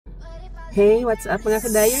Hey, what's up mga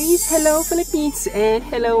ka-diaries? Hello Philippines and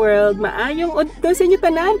hello world. Maayong udto sa inyo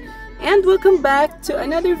tanan and welcome back to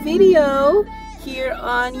another video here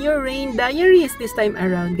on your Rain Diaries. This time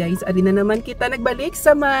around guys, ari na naman kita nagbalik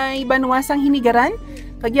sa may banwasang Hinigaran.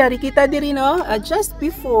 Kagyari kita diri no, just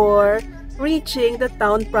before reaching the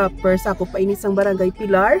town proper sa ako pa inisang barangay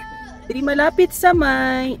Pilar. Diri malapit sa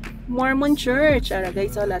may Mormon Church. Ara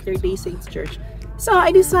guys, sa Latter-day Saints Church. So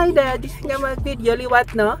I decided nga mag-video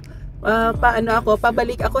liwat no.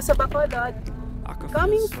 Pabalik ako sa Bacolod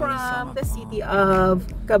coming from the city of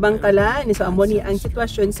Kabangkalan. So amo ni ang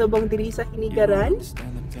sitwasyon subong diri sa Hinigaran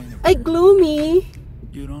ay gloomy.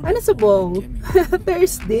 Ano subong?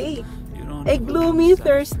 Thursday. A gloomy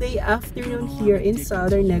Thursday afternoon here in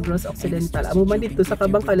Southern Negros Occidental. Amo man dito sa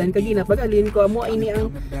Kabangkalan kagina pag-alin ko amo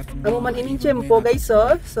man ining tiempo guys.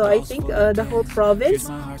 So I think the whole province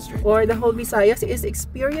or the whole Visayas is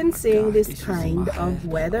experiencing this kind of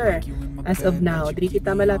weather as of now. Diri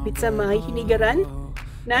kita malapit sa may Hinigaran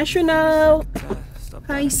National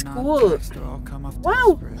High School.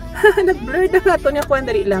 Wow! Nag-blur na nga ito niya ko.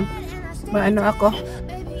 Andali lang. Maano ako?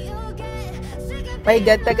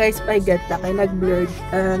 Paigata guys, paigata. Kaya nag-blurred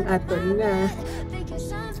ang aton nga.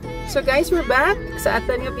 So guys, we're back sa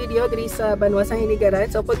aton nga video diri sa banwasang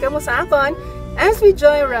Hinigaran. So pagka mo sa akon as we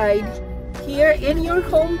joyride here in your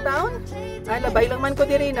hometown. Labay lang man ko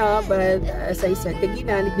diri no, but as I said,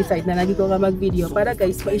 kagina nag-decide na lagi ko nga mag-video para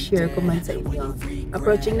guys ma-share ko man sa inyo.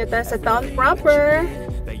 Approaching na ta sa town proper.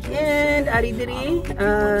 And ari diri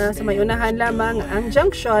sa may unahan lamang ang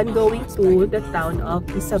junction going to the town of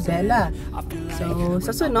Isabela. So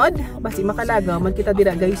sa sunod, basi makalagaw man kita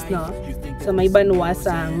dira guys no, sa may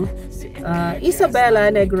banwasang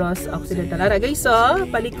Isabela Negros Occidental. Ara guys, so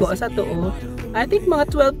paliko sa tuo. I think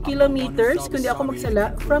mga 12 kilometers kundi ako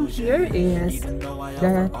magsala from here is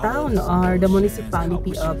the town or the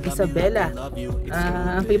municipality of Isabela.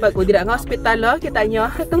 Ang pibag ko dira ang hospital, kita nyo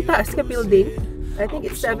itong taas ka building. I think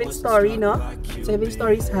it's 7-story no, 7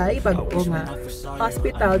 stories high. Bago nga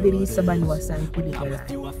hospital diri sa banwasang Hinigaran.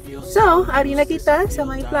 So ari na kita sa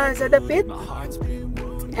may plaza dapit,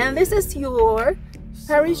 and this is your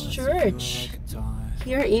parish church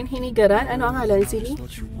here in Hinigaran. Ano ang ngalan sili?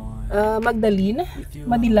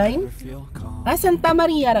 Madiline? Santa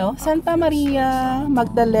Maria raw. Santa Maria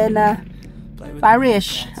Magdalena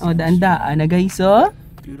Parish. O, daan-daan na guys, so.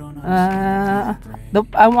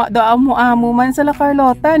 Amo man sa La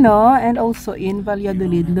Carlota, no? And also in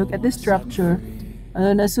Valladolid. Look at the structure.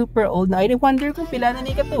 Na super old na. I wonder kung pila na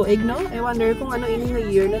ni katuig, no? I wonder kung ano ini nga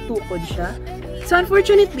year na tukod siya. So,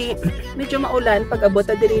 unfortunately, medyo maulan pag abot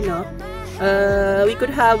na diri, no? We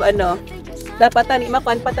could have, dapat tani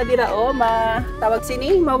makuan pata dira o matawag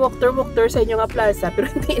sini ma-walktour sa inyo nga plaza, pero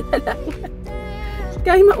hindi na lang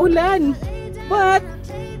kay maulan. But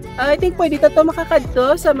I think pwede ta to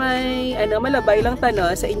makakadto sa may malabay lang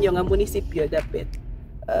tano sa inyo nga munisipyo dapit.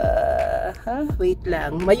 Wait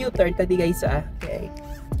lang, ma-U-turn ta di guys okay.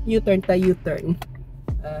 U-turn.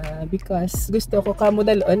 Because gusto ko kamo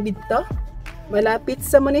dalon dito malapit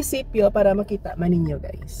sa munisipyo para makita man ninyo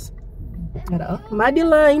guys.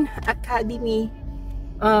 Madiline Academy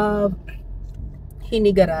of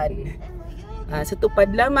Hinigaran. Sa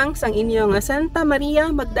tupad lamang sang inyong Santa Maria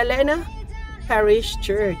Magdalena Parish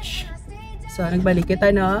Church. So nagbalik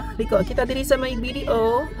kita no. Liko kita diri sa may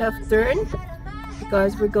video left turn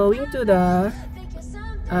because we're going to the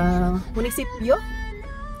munisipyo.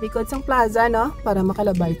 Likod sang plaza no para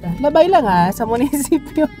makalabay ta. Labay lang sa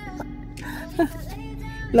munisipyo.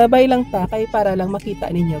 Labay lang ta kay para lang makita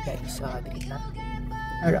ninyo guys. So, dito.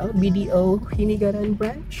 BDO Hinigaran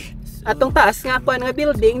branch. Atong taas nga po nga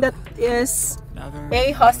building that is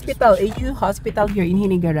a hospital, a new hospital here in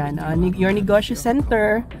Hinigaran. Your negosyo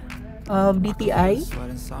center of DTI.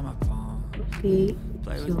 Okay.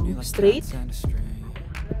 So, straight.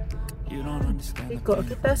 Iko,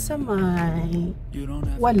 kita sa may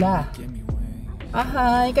wala.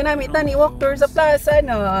 Ahay, kanami tani walk tour sa plaza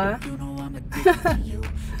no.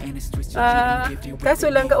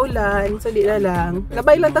 Kaso lang kaulan, so di na lang.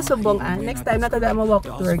 Labay lang ta subong next time na tada ma-walk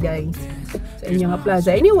tour guys sa inyo nga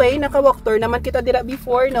plaza. Anyway, naka-walk tour naman kita dira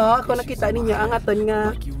before no. Ako nakita ninyo ang aton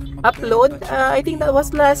nga upload. I think that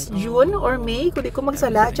was last June or May, kung di ko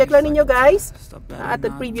magsala. Check lang ninyo guys.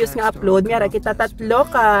 Aton previous nga upload, miyara kita 4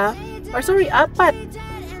 ka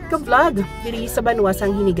vlog diri sa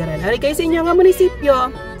banwasang Hinigaran. Ari guys sa inyo nga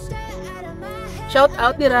munisipyo. Shout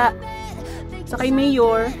out dira sa kay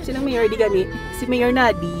Mayor. Sinang Mayor di gani? Si Mayor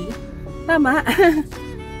Nadi. Tama.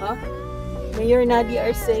 Mayor Nadi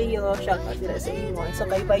Arceo. Shout out dira sa inyo. So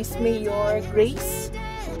kay Vice Mayor Grace.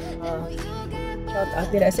 Shout out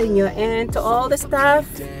dira sa inyo. And to all the staff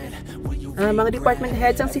mga department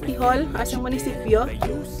heads ng City Hall, sa munisipyo.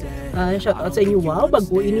 Shout out sa inyo. Wow,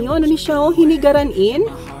 bago ini ano ni siya, Hinigaran Inn.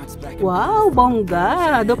 Wow,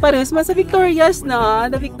 bongga. Do pares man sa Victoria's na,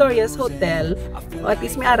 the Victoria's Hotel. O at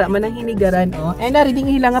least may ara man ang Hinigaran, oh. And na rin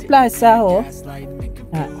hila nga plaza, oh.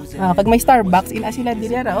 Pag may Starbucks, ina sila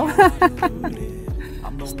dira, oh.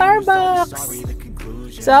 Starbucks.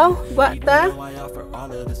 So, ta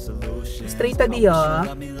straight ta diyo.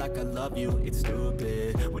 Dali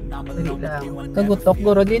lang. Kagutok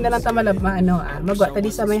guro di na lang ta magwa ta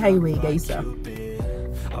di sa may highway, guys.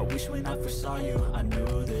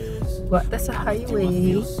 Gwa ta sa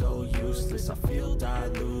highway.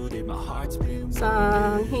 Sa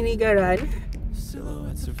Hinigaran.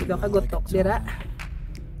 Ito kagutok dira.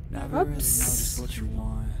 Oops.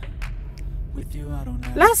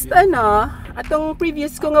 Last atong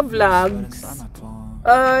previous ko nga vlogs,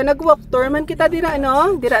 nag-walk tour man kita dira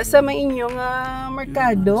sa may inyong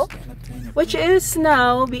merkado, which is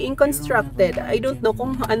now being constructed. I don't know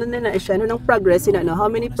kung ano na siya, ng progress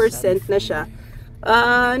how many percent na siya.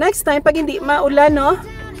 Next time pag hindi maulan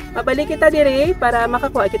mabalik kita dire para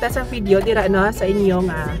makakuha kita sa video dira sa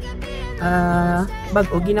inyong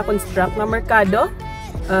bag-o gina-construct na merkado.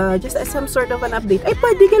 Just as some sort of an update. Ay,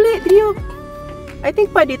 pwede gali, Drio. I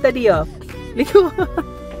think pwede ta Dio. Liko.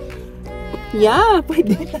 Yeah,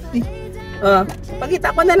 pwede ta Dio.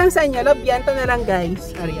 Pakita ko na lang sa inyo. Labyanta na lang,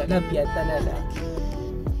 guys. Ariyo, labyanta na lang.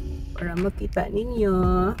 Para makita ninyo.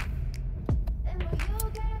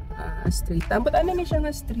 Street. But ano na siya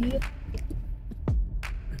nga street?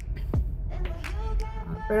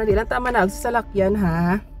 Pero di lang tama na. Sasalakyan,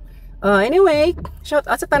 ha? Anyway, shout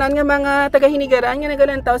out sa tanan nga mga taga-Hinigaran nga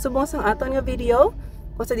nagalantaw subong sang aton nga video.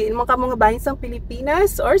 Kung sa diin mo ka mga bahin sang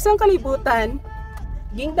Pilipinas or sang kalibutan,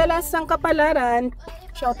 ging dalas sang kapalaran,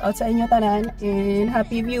 shout out sa inyo tanan and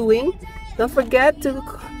happy viewing. Don't forget to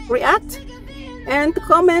react and to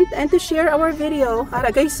comment and to share our video. Ara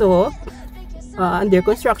guys, under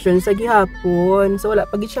construction sa gihapon. So wala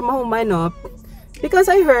pag siya mahuman because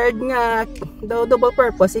I heard nga double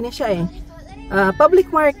purpose ini siya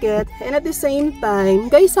public market and at the same time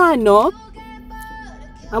guys amo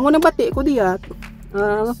nang bati ko diya.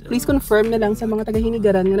 Please confirm na lang sa mga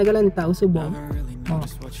taga-Hinigaran nga nagalantaw subong.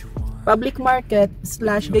 Public market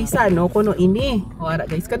 / gaysano kuno ini. Ara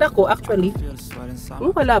guys kada ko actually.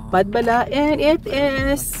 Kalapad bala and it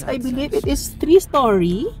is I believe it is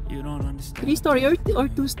 3-story. 3-story or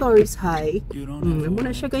 2 stories high. Amo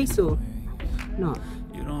na siya guys no.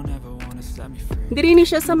 Hindi rin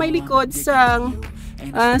siya sa may likod sang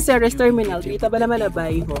Ceres Terminal. Dito bala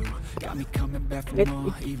malabay ho.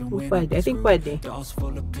 Pwede. I think pwede.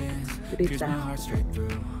 Dito.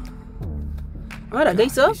 Alright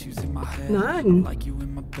guys, nan.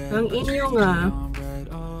 Ang inyong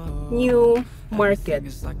new market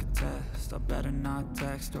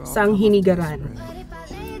sang Hinigaran.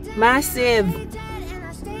 Massive.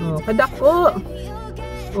 Kadako.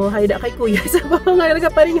 Hayda kay kuya sa mga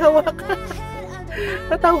pa rin hawak.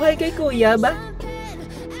 Tatawhay kay kuya ba?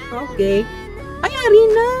 Okay. Ay, ari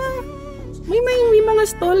na. May mga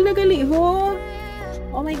stall na galiho.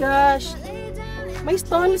 Oh my gosh. May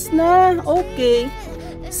stalls na. Okay.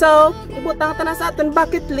 So, ibutang ta na sa aton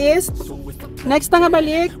bucket list. Next na nga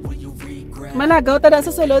balik. Malagaw ta na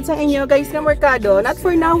sa sulod sa inyo guys nga merkado. Not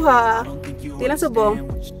for now ha. Di lang subong.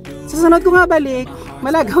 Susunod ko nga balik.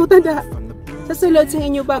 Malagaw ta na sa sulod sa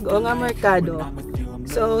inyo bago nga merkado.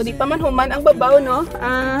 So, di pa man human ang babaw, no?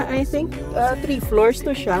 I think 3 floors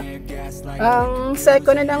to siya. Ang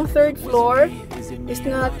second and ang third floor is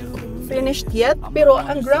not finished yet. Pero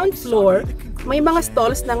ang ground floor, may mga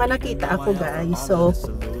stalls na nga nakita ako, guys. So,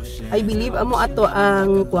 I believe amo ato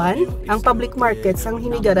ang public market sang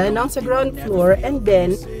Hinigaran sa ground floor. And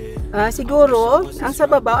then, siguro, ang sa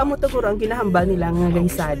baba, amo siguro ang ginahambal nila nga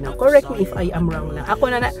guys. Correct me if I am wrong lang.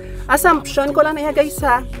 Ako na assumption ko lang na guys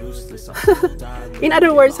ha. In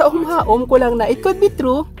other words, sa umhaom ko lang na it could be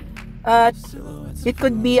true. It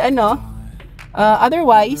could be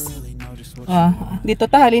otherwise. Dito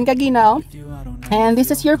tahalin ka ginaw. And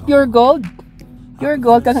this is your pure gold. Pure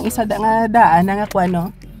gold kang isa nga daan nga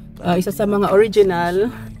isa sa mga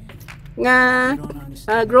original nga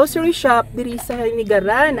grocery shop diri sa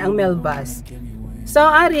Hinigaran ang Melbas. So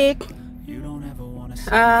Arik,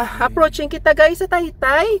 approaching kita guys sa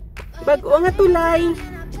Taytay. Bago nga tulay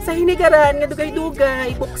sa Hinigaran nga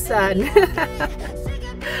dugay-dugay buksan.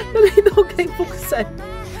 Dugay-dugay buksan.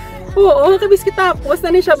 Oo, kabis tapos na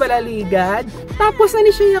ni siya balaligad. Tapos na ni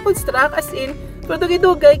siya construct as in pero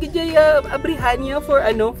dugay-dugay gid abrihan niya for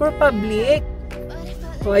public.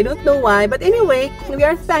 So I don't know why, but anyway, we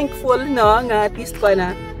are thankful nga at least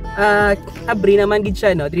abri naman gid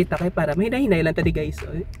siya no, dirita kay para may hinay lang tadi guys.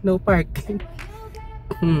 No parking.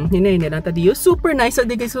 Hinay lang tadi. Super nice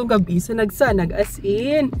tadi guys yung gabi sa nagsanag as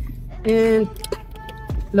in. And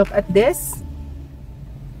look at this.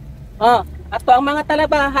 Ato ang mga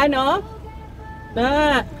talabahan no.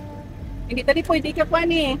 Hindi tadi pwede ka pa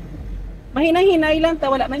ni. Mahinay-hinay lang ta,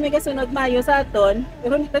 wala man may kasunod mayo sa aton.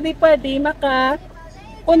 Pero hindi tadi pwede maka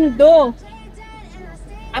undo.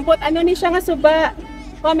 Ambot ano ni siya nga suba.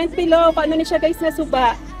 Comment below kung ano ni siya guys na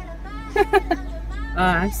suba.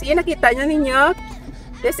 See, nakita nyo ninyo?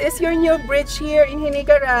 This is your new bridge here in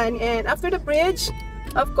Hinigaran. And after the bridge,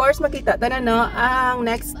 of course, makita ta na no, ang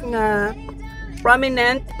next nga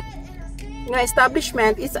prominent nga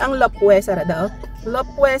establishment is ang Lopwes, ara daw.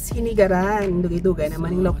 Lopwes Hinigaran. Dugay-dugay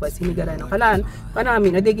naman yung Lopwes Hinigaran. Kalaan,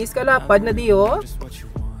 kanami na digis kalapad na diyo.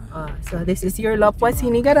 So this is your Lopwes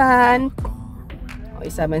Hinigaran.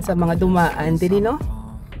 Isa man sa mga dumaan din no.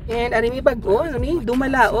 And arimi bago, ano ni,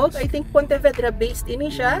 Dumalaog. I think Pontevedra based ini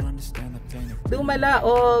siya.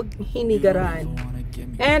 Dumalaog Hinigaran.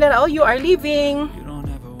 And you are leaving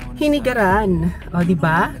Hinigaran. Di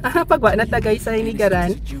ba? Pagwa na tagay sa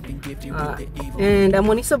Hinigaran. And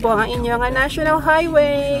amo ni subong ang inyo nga national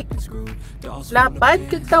highway. Lapad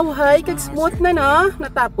kag tawhay kag smooth na no.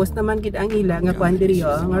 Natapos naman gid ang ila nga kuan diri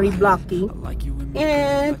nga reblocking.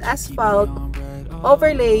 And asphalt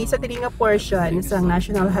overlay sa diri nga portion sa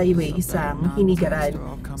national highway isang Hinigaran.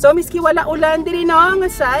 So miski wala ulan diri no nga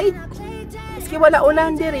side. Miski wala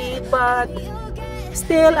ulan diri but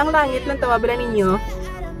still ang langit lang tawabla ninyo.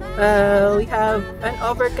 We have an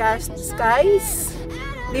overcast skies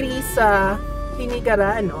diri sa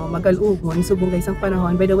Hinigaran. Magalugon subong guys ang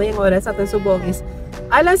panahon. By the way, ang oras atong subong is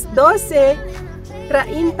alas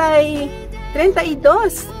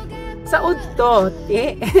 12:32 sa udto.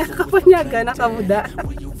 Kapanyaga nakamuda.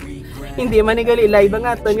 Hindi man igali live ang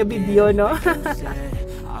aton nga video no.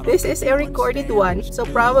 This is a recorded one, so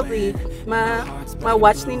probably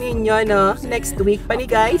ma-watch ninyo no next week pa ni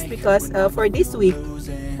guys, because for this week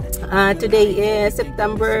today is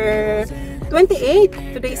September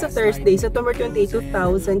 28. Today is a Thursday, September 28,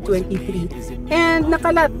 2023. And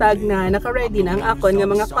nakalatag na, naka-ready na ang akon nga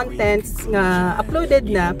mga contents nga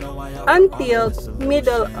uploaded na until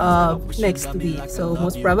middle of next week. So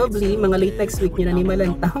most probably mga late next week nyo na ni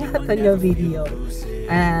malantang aton nga video.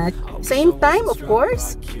 At same time of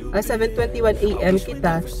course, 7:21 AM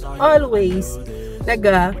kita always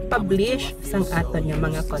naga-publish sang aton nga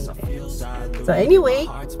mga contents. So anyway,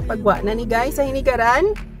 pagwa na ni guys sa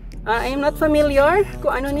Hinigaran. I'm not familiar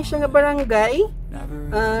kung ano ni siya nga barangay.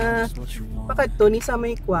 Pakadto ni sa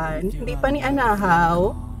may kwan. Hindi pa ni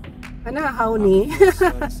Anahaw. Anahaw ni.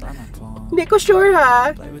 Hindi ko sure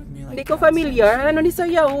ha. Hindi ko familiar. Ano ni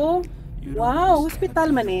sayaw? Wow,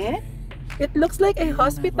 hospital man eh. It looks like a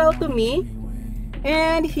hospital to me.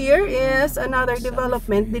 And here is another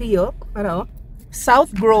development diriyo. Para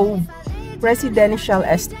South Grove Residential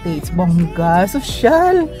Estates. Bongga,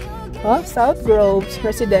 social. South Grove's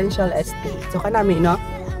Residential Estate. So kanami no.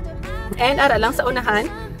 And ara lang sa unahan,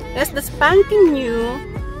 that's the spanking new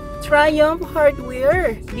Triumph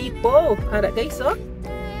Hardware Depot. Ara guys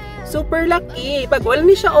super lucky. Pag wala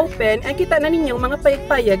ni siya open, ang kita na ninyong mga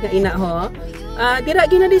payag-payag nga ina ho. Dira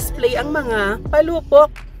gina-display ang mga palupok.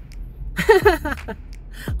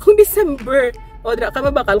 Kung December, dira ka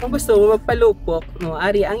mabakal kung gusto mo magpalupok, no,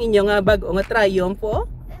 ari ang inyong bag-o nga Triumph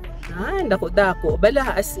dako-dako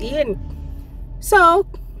bala as in. So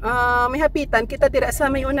may hapitan kita dira sa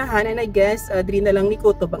may unahan, and I guess diri na lang ni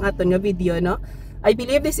kutob ang aton nga video no. I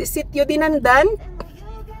believe this is Sitio Dinandan.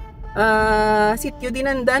 Sitio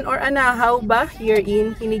Dinandan or Anahaw ba here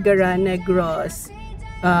in Hinigaran Negros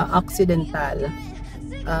Occidental.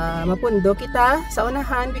 Mapundo kita sa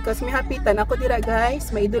unahan because may hapitan ako dira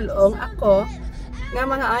guys, may dulong ako nga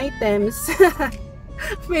mga items.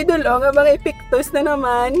 May dulong nga mga epictus na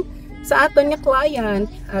naman sa aton nga client.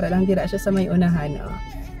 Ara lang dira siya sa may unahan.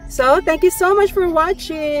 So, thank you so much for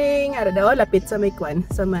watching. Ara daw, lapit sa may kwan,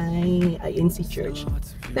 sa may INC Church.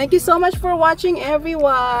 Thank you so much for watching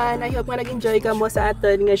everyone. I hope nga nag-enjoy ka mo sa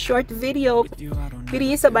aton nga short video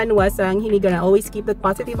diri sa banwasang Hinigaran. Always keep that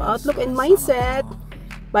positive outlook and mindset.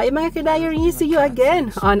 Bye mga ka-diary. See you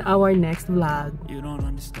again on our next vlog. You don't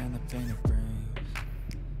understand the pain it brings.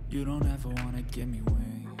 You don't ever wanna give me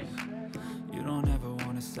wings. You don't ever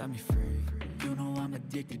wanna set me free. You know I'm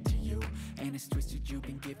addicted to you, and it's twisted. You've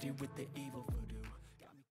been gifted with the evil.